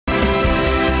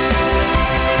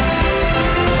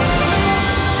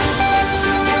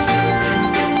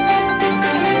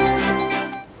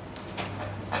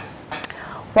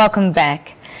Welcome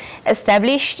back.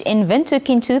 Established in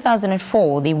Windhoek in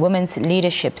 2004, the Women's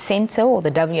Leadership Centre, or the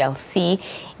WLC,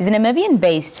 is a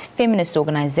Namibian-based feminist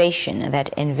organization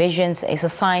that envisions a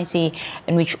society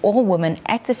in which all women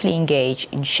actively engage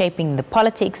in shaping the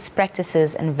politics,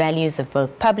 practices and values of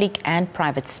both public and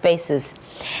private spaces.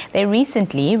 They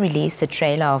recently released the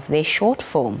trailer of their short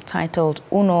film titled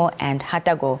Uno and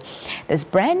Hatago. This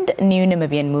brand new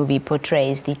Namibian movie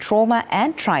portrays the trauma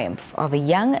and triumph of a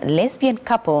young lesbian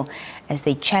couple as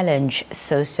they challenge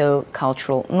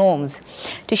socio-cultural norms.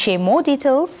 To share more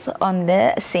details on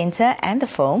the centre and the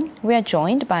film, we are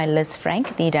joined by Liz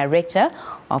Frank, the director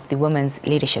of the Women's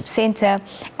Leadership Centre,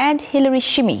 and Hillary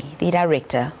Shiimi, the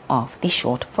director of the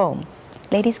short film.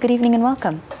 Ladies, good evening and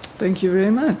welcome. Thank you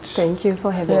very much. Thank you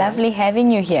for having us. Lovely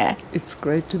having you here. It's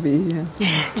great to be here.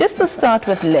 Just to start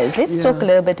with, Liz, let's talk a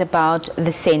little bit about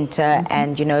the centre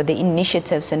and, you know, the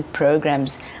initiatives and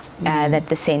programs that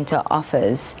the centre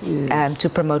offers to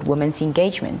promote women's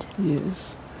engagement.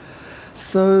 Yes.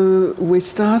 So we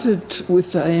started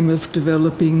with the aim of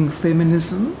developing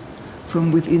feminism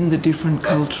from within the different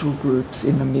cultural groups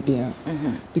in Namibia,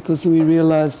 because we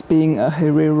realized being a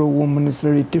Herero woman is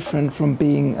very different from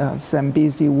being a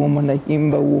Zambezi woman, a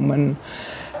Himba woman,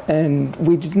 and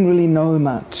we didn't really know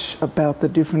much about the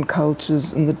different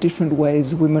cultures and the different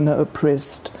ways women are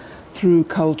oppressed through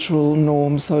cultural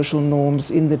norms, social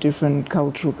norms in the different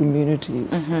cultural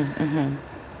communities.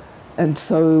 And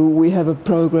so we have a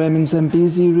program in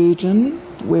Zambezi region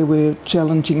where we're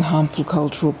challenging harmful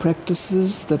cultural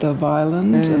practices that are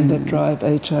violent and that drive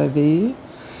HIV.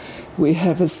 We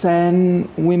have a SAN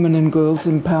Women and Girls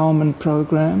Empowerment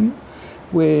Program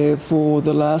where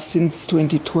since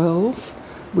 2012,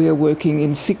 we are working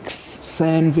in 6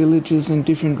 SAN villages in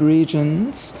different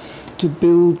regions to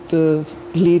build the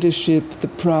leadership, the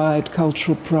pride,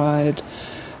 cultural pride,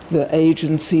 the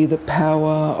agency, the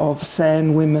power of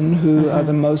SAN women who are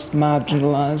the most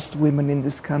marginalized women in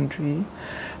this country.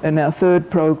 And our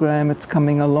third program, it's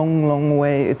coming a long, long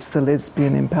way, it's the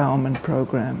Lesbian Empowerment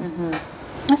Program.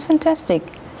 That's fantastic.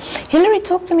 Hillary,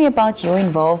 talk to me about your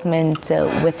involvement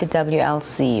with the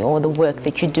WLC or the work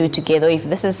that you do together, if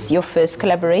this is your first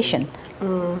collaboration.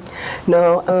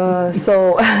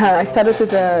 So I started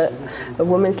with the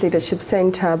Women's Leadership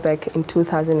Centre back in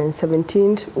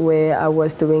 2017, where I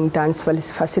was doing dance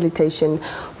facilitation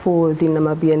for the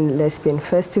Namibian Lesbian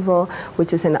Festival,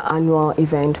 which is an annual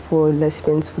event for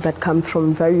lesbians that come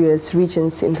from various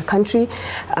regions in the country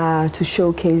to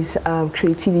showcase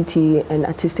creativity and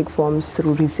artistic forms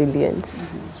through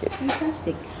resilience. Yes.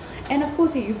 Fantastic. And of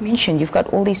course, you've mentioned you've got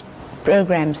all these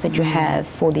programs that you have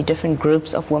for the different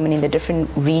groups of women in the different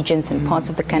regions and parts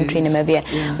of the country in Namibia.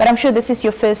 But I'm sure this is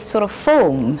your first sort of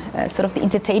film, sort of the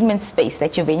entertainment space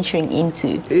that you're venturing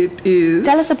into. It is.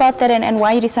 Tell us about that and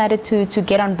why you decided to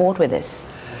get on board with this.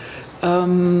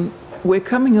 We're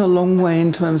coming a long way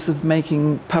in terms of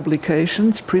making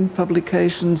publications, print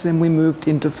publications, and we moved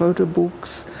into photo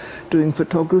books, doing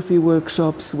photography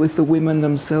workshops with the women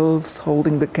themselves,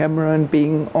 holding the camera and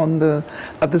being on the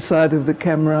other side of the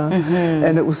camera.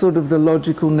 And it was sort of the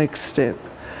logical next step.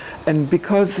 And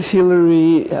because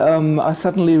Hillary, I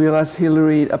suddenly realized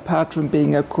Hillary, apart from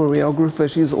being a choreographer,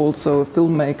 she's also a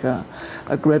filmmaker.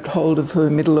 I grabbed hold of her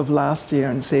middle of last year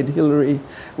and said, Hillary,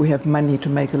 we have money to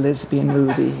make a lesbian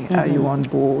movie. Are you on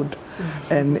board?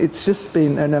 And it's just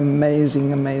been an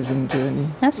amazing, amazing journey.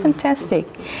 That's fantastic.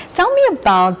 Tell me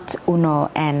about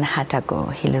Uno and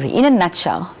Hatago, Hillary, in a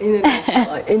nutshell.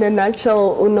 In a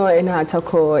nutshell, Uno and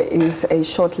Hatago is a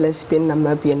short lesbian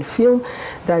Namibian film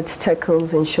that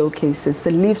tackles and showcases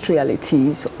the lived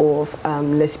realities of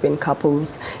lesbian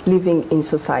couples living in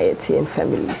society and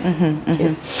families.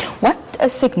 Yes. What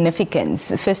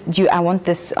significance, first, I want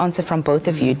this answer from both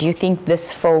of you. Do you think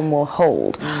this film will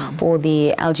hold for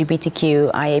the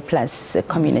LGBTQIA plus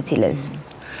community, Liz?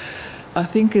 I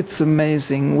think it's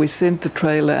amazing. We sent the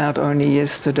trailer out only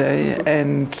yesterday,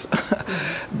 and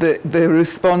the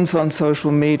response on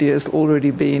social media has already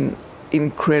been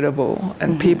incredible.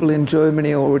 And people in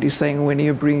Germany are already saying, when are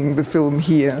you bringing the film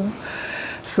here?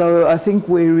 So I think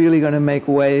we're really going to make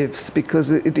waves because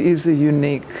it is a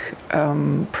unique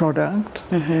product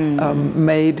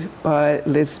made by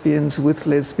lesbians, with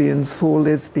lesbians, for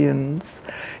lesbians.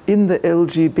 In the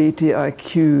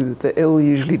LGBTIQ, the L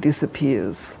usually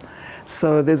disappears.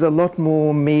 So there's a lot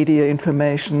more media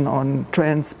information on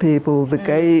trans people. The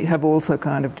gay have also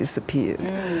kind of disappeared.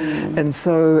 And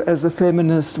so as a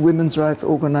feminist women's rights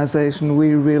organization,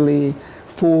 we really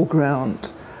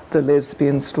foreground the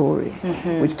lesbian story,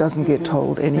 which doesn't get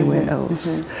told anywhere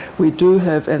else. We do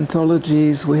have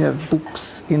anthologies, we have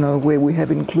books, you know, where we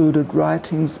have included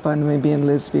writings by Namibian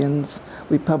lesbians.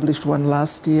 We published one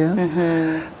last year,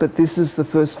 but this is the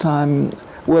first time.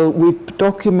 Well, we've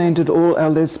documented all our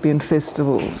lesbian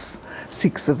festivals,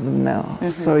 6 of them now.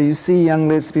 So you see young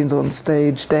lesbians on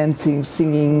stage dancing,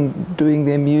 singing, doing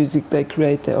their music, they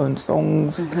create their own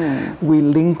songs. We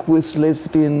link with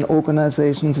lesbian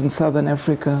organizations in Southern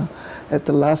Africa. At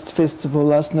the last festival,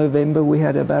 last November, we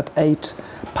had about 8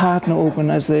 partner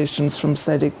organizations from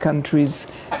SADC countries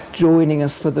joining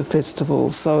us for the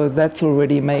festival. So that's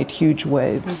already made huge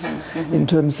waves in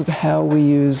terms of how we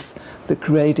use the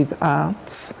creative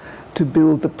arts to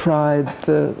build the pride,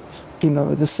 the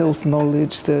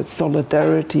self-knowledge, the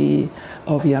solidarity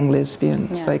of young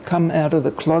lesbians. They come out of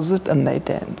the closet and they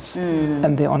dance,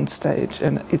 and they're on stage,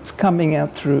 and it's coming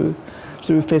out through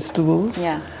festivals.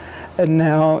 And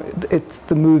now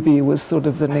the movie was sort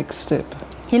of the next step.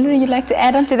 Hillary, you'd like to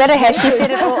add on to that, or has she said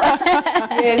it all?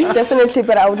 Yes, definitely,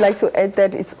 but I would like to add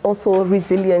that it's also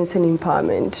resilience and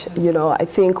empowerment. You know, I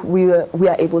think we are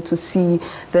able to see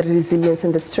the resilience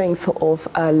and the strength of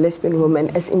lesbian women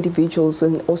as individuals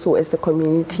and also as the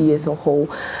community as a whole,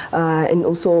 and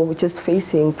also just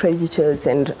facing prejudice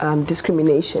and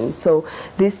discrimination. So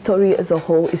this story as a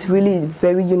whole is really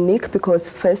very unique because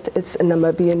first it's a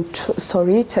Namibian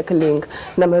story tackling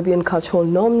Namibian cultural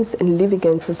norms and living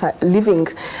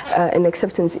and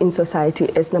acceptance in society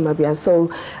as Namibia. So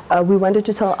we wanted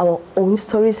to tell our own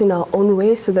stories in our own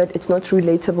way so that it's not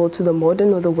relatable to the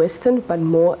modern or the Western, but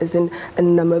more as in a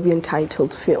Namibian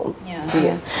titled film.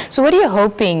 Yes. So what are you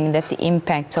hoping that the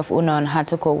impact of Uno and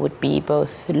Hatago would be,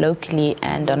 both locally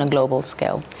and on a global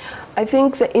scale? I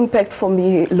think the impact for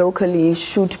me locally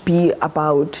should be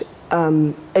about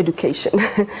education.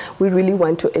 We really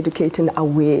want to educate and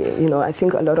aware. You know, I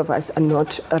think a lot of us are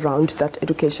not around that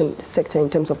education sector in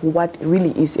terms of what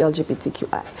really is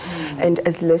LGBTQI. And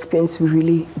as lesbians, we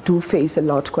really do face a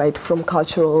lot, quite from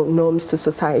cultural norms to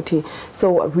society.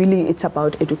 So really it's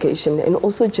about education and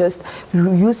also just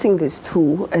using this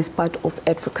tool as part of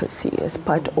advocacy, as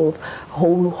part of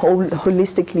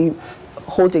holistically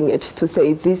holding it to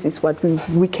say this is what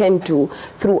we can do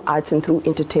through arts and through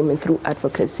entertainment, through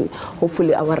advocacy.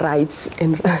 Hopefully our rights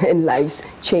and lives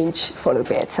change for the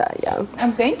better.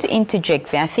 I'm going to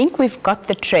interject there. I think we've got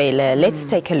the trailer. Let's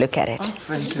take a look at it. Oh,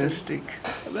 fantastic.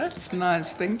 That's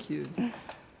nice. Thank you.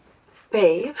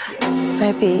 Babe.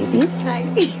 Hi, baby. Hi.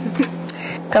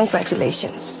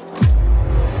 Congratulations.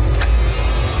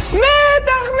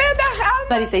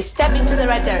 That is a step into the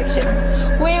right direction.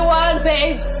 We won,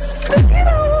 babe. Look at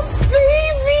our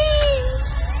baby.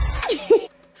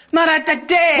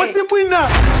 Naratate. What's up with now?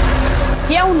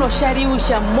 Ya uno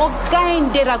shariusha moka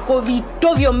endera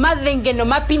kovitovyo madenge no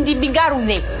mapindi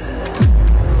bigarune.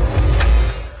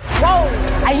 Wow,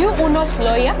 are you Uno's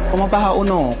lawyer? Omabaha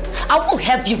Uno. I will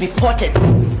have you reported.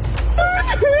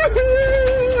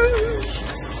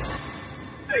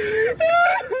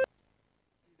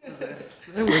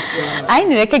 I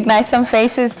recognize some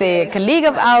faces there. A colleague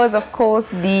of ours, of course,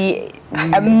 the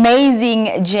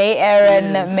amazing J.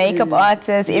 Aaron, makeup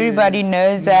artist. Everybody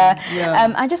knows her.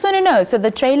 I just want to know, so the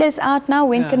trailer's out now.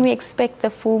 When can we expect the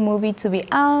full movie to be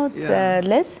out?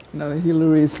 Liz? No,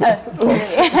 Hillary's. So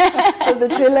the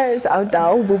trailer is out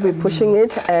now. We'll be pushing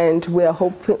it, and we are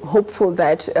hopeful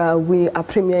that we are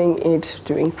premiering it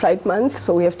during Pride Month.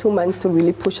 So we have 2 months to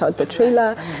really push out the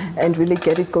trailer and really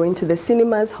get it going to the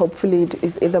cinemas. Hopefully it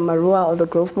is either Marua or the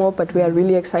Grove Mall, but we are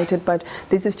really excited. But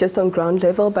this is just on ground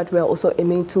level, but we are also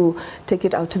aiming to take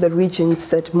it out to the regions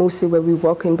that mostly where we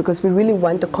work in, because we really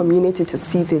want the community to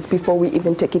see this before we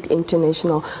even take it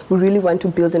international. We really want to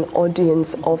build an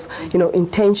audience of, you know,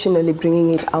 intentionally bringing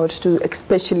it out to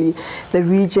especially the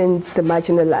regions, the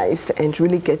marginalized, and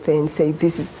really get there and say,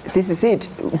 this is it.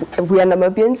 We are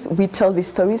Namibians, we tell these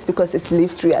stories because it's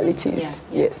lived realities.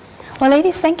 Yes. Well,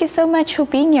 ladies, thank you so much for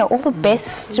being here. All the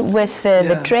best with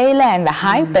the trailer and the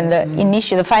hype and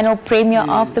the final premiere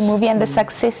of the movie and the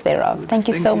success thereof. Thank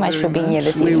you so much for being here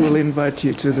this evening. We will invite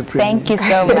you to the premiere. Thank you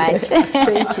so much.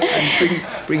 Thank you. And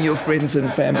bring your friends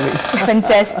and family.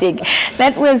 Fantastic.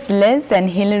 That was Liz and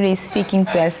Hillary speaking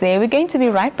to us there. We're going to be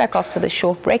right back after the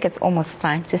short break. It's almost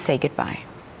time to say goodbye.